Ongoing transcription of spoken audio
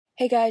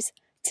Hey guys,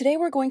 today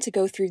we're going to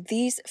go through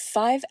these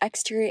 5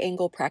 exterior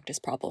angle practice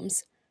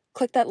problems.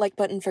 Click that like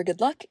button for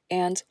good luck,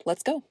 and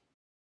let's go.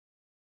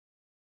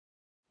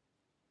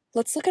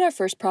 Let's look at our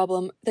first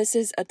problem. This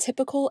is a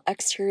typical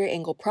exterior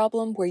angle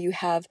problem where you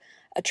have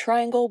a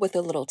triangle with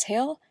a little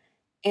tail,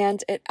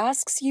 and it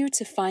asks you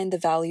to find the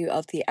value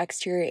of the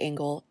exterior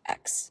angle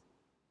x.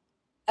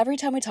 Every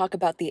time we talk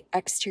about the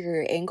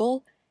exterior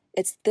angle,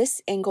 it's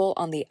this angle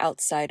on the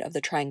outside of the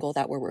triangle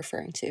that we're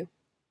referring to.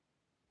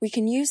 We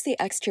can use the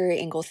exterior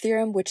angle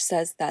theorem, which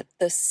says that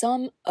the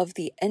sum of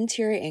the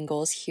interior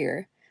angles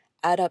here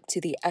add up to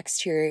the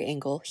exterior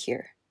angle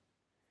here.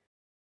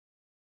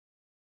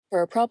 For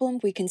our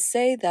problem, we can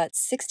say that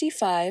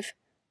 65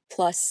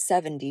 plus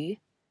 70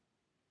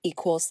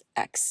 equals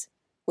x,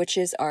 which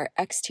is our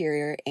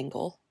exterior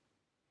angle.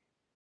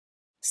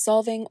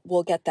 Solving,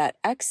 we'll get that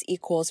x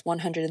equals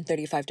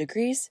 135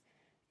 degrees,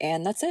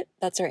 and that's it.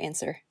 That's our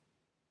answer.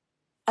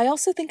 I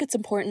also think it's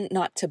important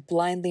not to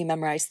blindly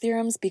memorize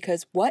theorems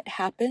because what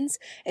happens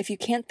if you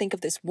can't think of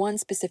this one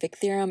specific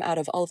theorem out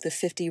of all of the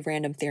 50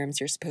 random theorems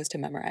you're supposed to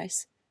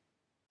memorize?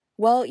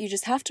 Well, you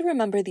just have to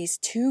remember these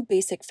 2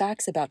 basic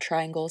facts about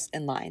triangles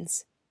and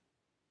lines.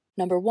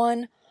 Number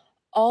 1,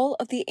 all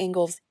of the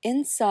angles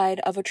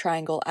inside of a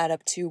triangle add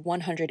up to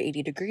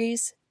 180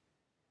 degrees.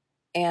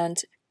 And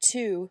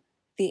 2,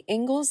 the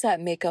angles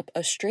that make up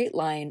a straight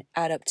line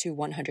add up to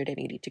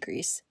 180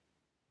 degrees.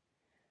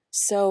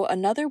 So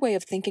another way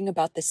of thinking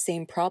about the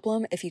same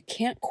problem, if you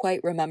can't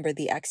quite remember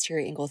the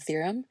exterior angle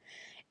theorem,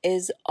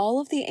 is all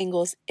of the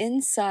angles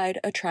inside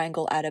a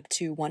triangle add up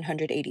to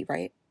 180,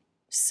 right?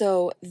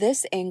 So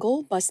this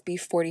angle must be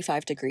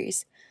 45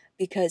 degrees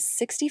because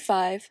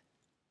 65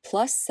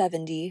 plus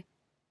 70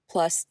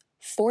 plus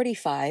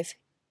 45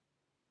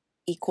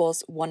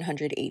 equals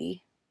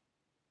 180.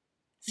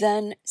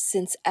 Then,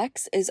 since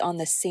x is on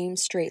the same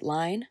straight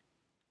line,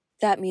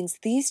 that means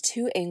these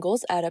 2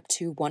 angles add up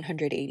to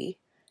 180.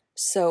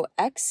 So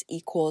x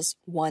equals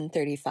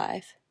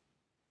 135.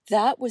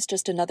 That was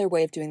just another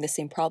way of doing the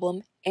same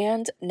problem,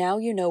 and now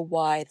you know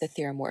why the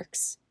theorem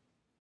works.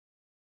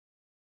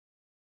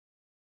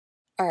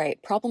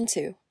 Alright, problem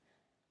 2.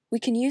 We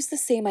can use the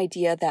same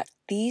idea that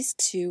these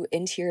 2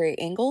 interior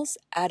angles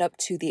add up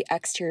to the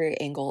exterior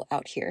angle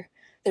out here.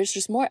 There's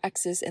just more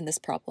x's in this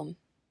problem.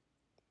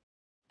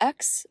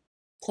 X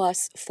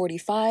plus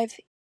 45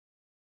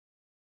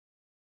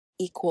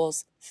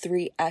 equals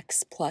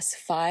 3x plus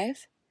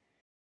 5.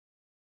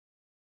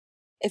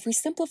 If we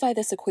simplify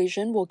this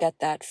equation, we'll get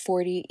that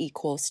 40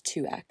 equals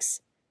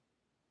 2x.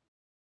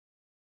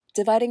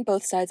 Dividing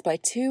both sides by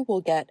 2, we'll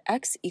get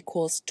x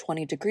equals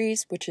 20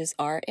 degrees, which is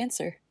our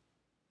answer.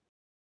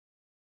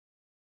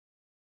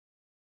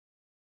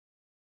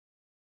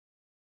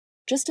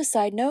 Just a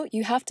side note,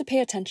 you have to pay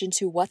attention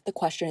to what the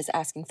question is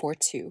asking for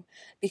too,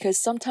 because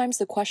sometimes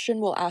the question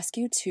will ask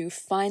you to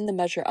find the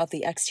measure of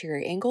the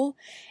exterior angle,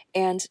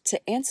 and to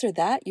answer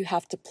that, you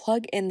have to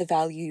plug in the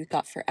value you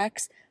got for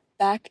x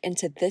back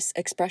into this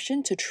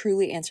expression to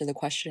truly answer the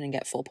question and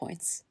get full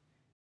points.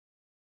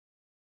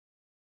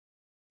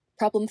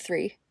 Problem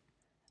 3.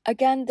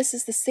 Again, this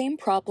is the same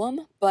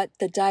problem, but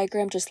the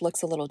diagram just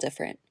looks a little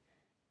different.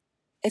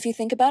 If you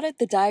think about it,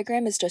 the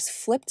diagram is just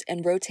flipped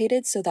and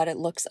rotated so that it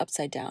looks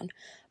upside down,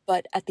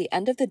 but at the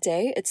end of the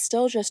day, it's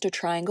still just a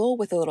triangle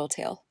with a little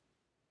tail.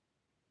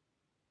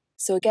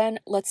 So again,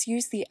 let's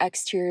use the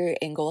exterior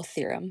angle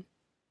theorem.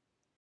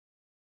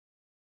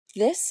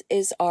 This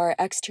is our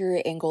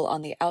exterior angle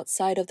on the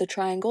outside of the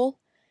triangle,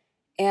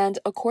 and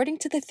according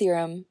to the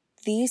theorem,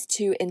 these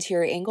 2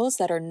 interior angles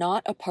that are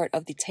not a part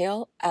of the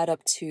tail add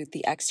up to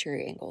the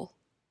exterior angle.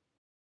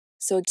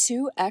 So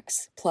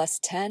 2x plus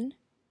 10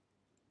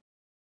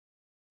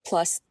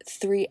 plus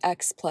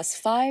 3x plus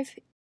 5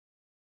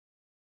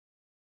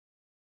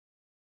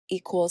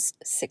 equals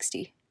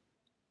 60.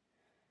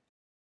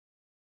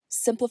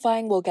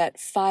 Simplifying, we'll get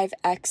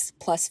 5x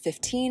plus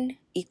 15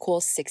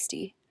 equals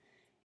 60.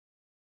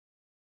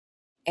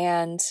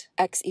 And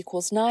x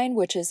equals 9,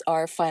 which is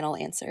our final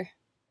answer.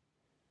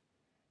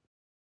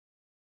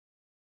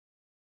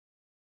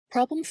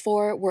 Problem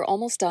 4, we're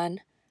almost done.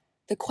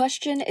 The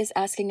question is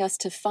asking us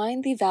to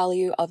find the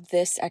value of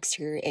this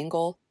exterior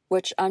angle,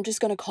 which I'm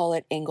just going to call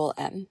it angle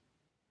M.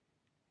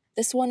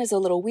 This one is a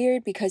little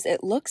weird because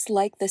it looks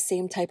like the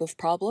same type of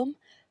problem,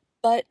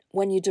 but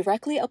when you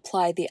directly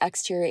apply the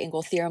exterior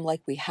angle theorem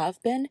like we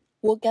have been,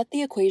 we'll get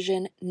the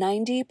equation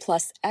 90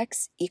 plus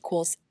x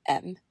equals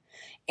m.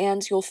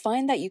 And you'll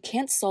find that you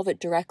can't solve it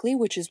directly,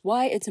 which is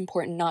why it's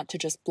important not to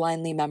just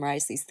blindly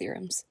memorize these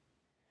theorems.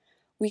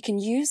 We can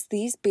use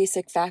these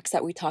basic facts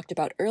that we talked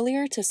about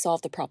earlier to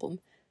solve the problem.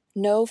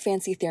 No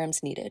fancy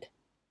theorems needed.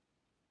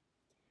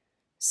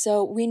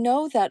 So we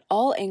know that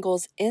all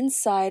angles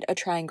inside a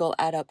triangle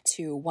add up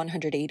to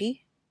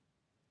 180.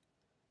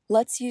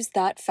 Let's use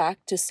that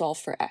fact to solve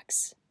for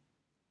x.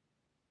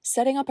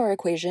 Setting up our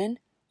equation,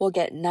 we'll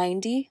get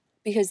 90,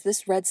 because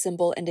this red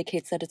symbol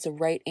indicates that it's a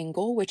right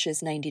angle, which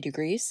is 90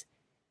 degrees,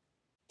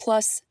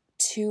 plus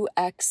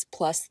 2x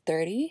plus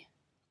 30,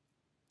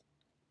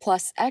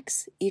 plus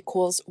x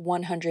equals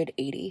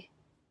 180.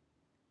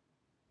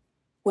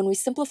 When we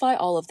simplify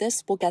all of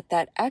this, we'll get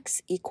that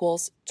x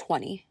equals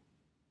 20.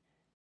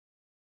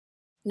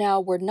 Now,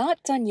 we're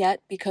not done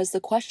yet because the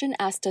question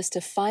asked us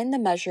to find the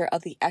measure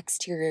of the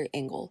exterior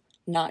angle,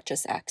 not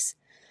just x.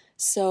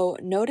 So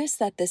notice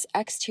that this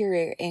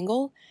exterior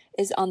angle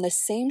is on the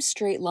same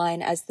straight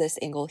line as this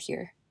angle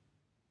here.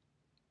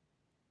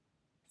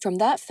 From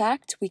that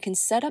fact, we can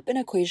set up an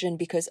equation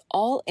because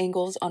all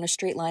angles on a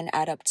straight line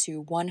add up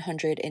to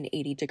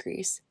 180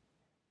 degrees.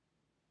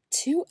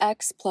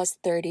 2x plus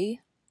 30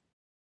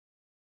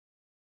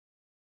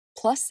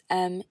 plus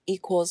m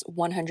equals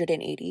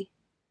 180.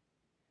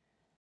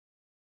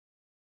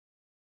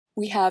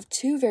 We have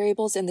two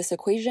variables in this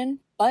equation,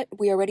 but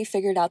we already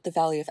figured out the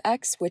value of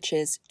x, which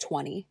is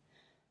 20.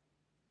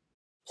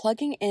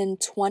 Plugging in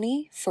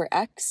 20 for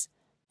x,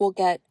 we'll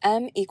get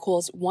m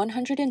equals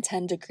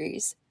 110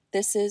 degrees.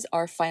 This is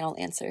our final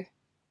answer.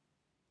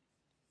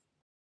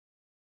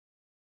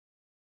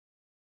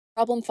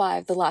 Problem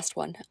 5, the last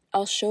one.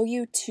 I'll show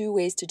you two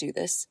ways to do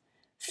this.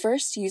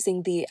 First,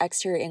 using the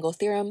exterior angle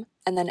theorem,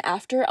 and then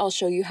after, I'll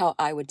show you how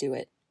I would do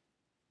it.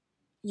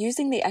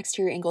 Using the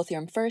exterior angle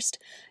theorem first,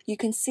 you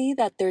can see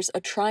that there's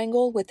a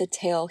triangle with a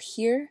tail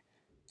here,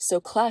 so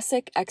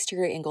classic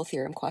exterior angle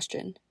theorem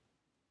question.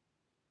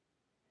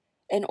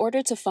 In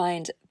order to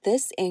find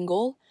this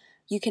angle,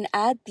 you can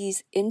add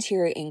these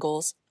interior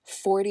angles,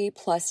 40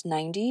 plus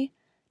 90,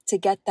 to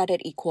get that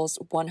it equals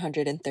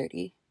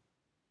 130.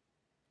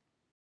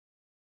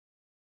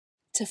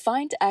 To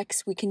find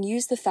x, we can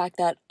use the fact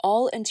that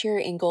all interior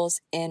angles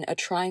in a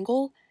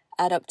triangle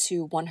add up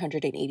to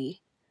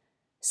 180.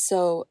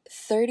 So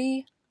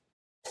 30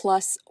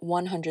 plus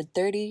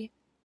 130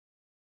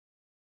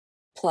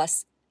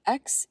 plus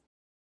x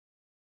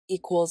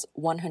equals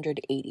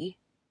 180.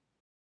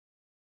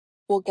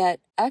 We'll get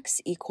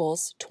x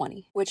equals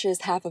 20, which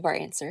is half of our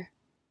answer.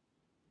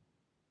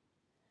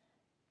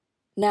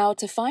 Now,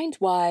 to find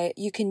y,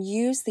 you can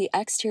use the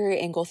exterior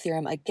angle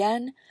theorem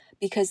again,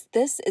 because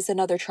this is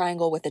another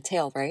triangle with a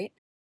tail, right?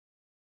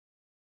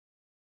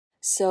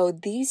 So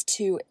these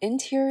two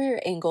interior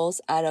angles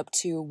add up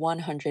to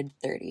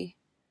 130.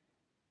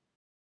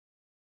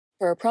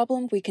 For a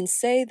problem, we can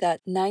say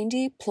that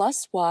 90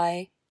 plus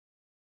y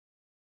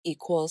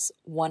equals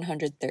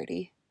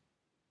 130.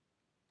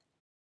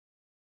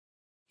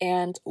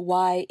 And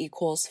y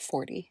equals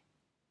 40.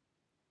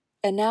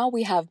 And now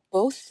we have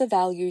both the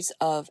values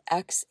of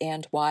x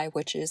and y,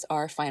 which is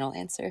our final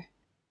answer.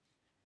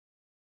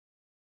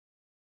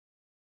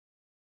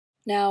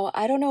 Now,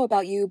 I don't know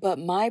about you, but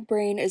my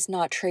brain is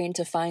not trained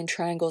to find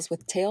triangles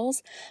with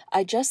tails.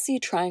 I just see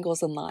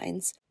triangles and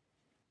lines.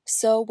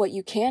 So what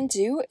you can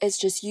do is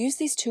just use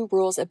these two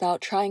rules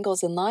about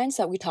triangles and lines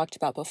that we talked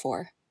about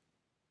before.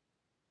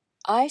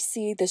 I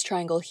see this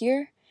triangle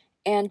here,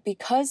 and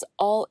because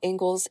all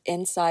angles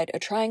inside a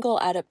triangle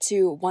add up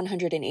to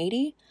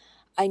 180,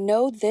 I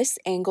know this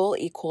angle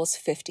equals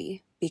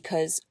 50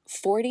 because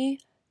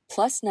 40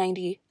 plus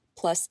 90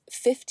 plus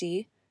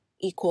 50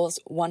 equals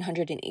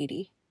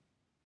 180.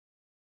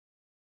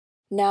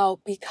 Now,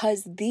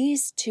 because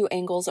these two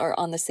angles are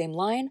on the same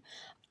line,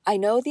 I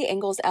know the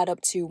angles add up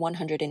to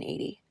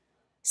 180.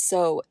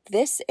 So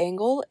this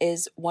angle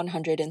is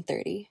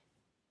 130.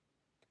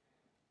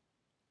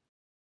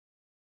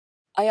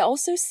 I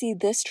also see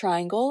this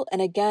triangle,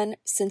 and again,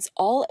 since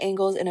all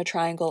angles in a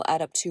triangle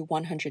add up to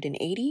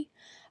 180,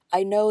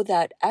 I know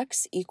that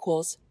x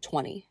equals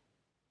 20.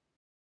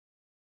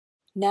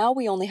 Now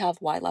we only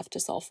have y left to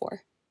solve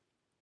for.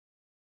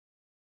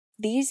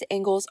 These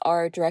angles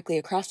are directly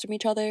across from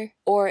each other,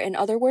 or in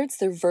other words,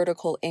 they're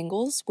vertical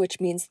angles, which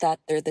means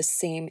that they're the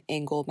same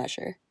angle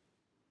measure.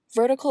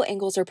 Vertical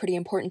angles are pretty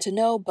important to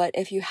know, but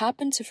if you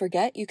happen to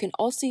forget, you can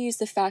also use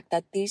the fact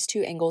that these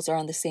two angles are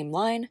on the same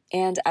line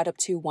and add up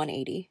to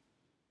 180.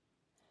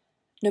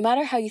 No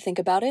matter how you think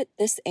about it,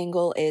 this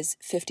angle is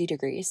 50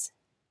 degrees.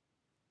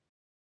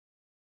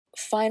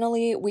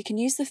 Finally, we can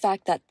use the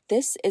fact that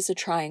this is a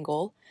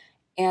triangle,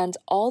 and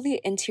all the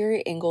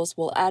interior angles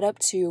will add up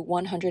to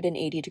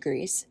 180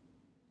 degrees.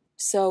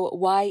 So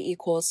y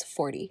equals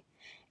 40.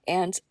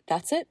 And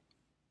that's it.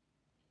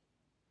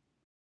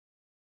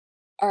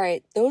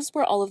 Alright, those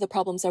were all of the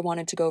problems I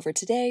wanted to go over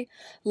today.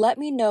 Let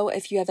me know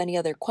if you have any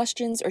other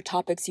questions or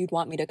topics you'd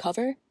want me to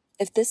cover.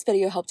 If this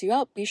video helped you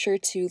out, be sure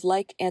to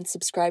like and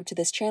subscribe to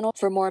this channel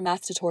for more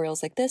math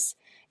tutorials like this,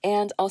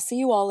 and I'll see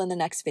you all in the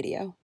next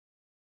video.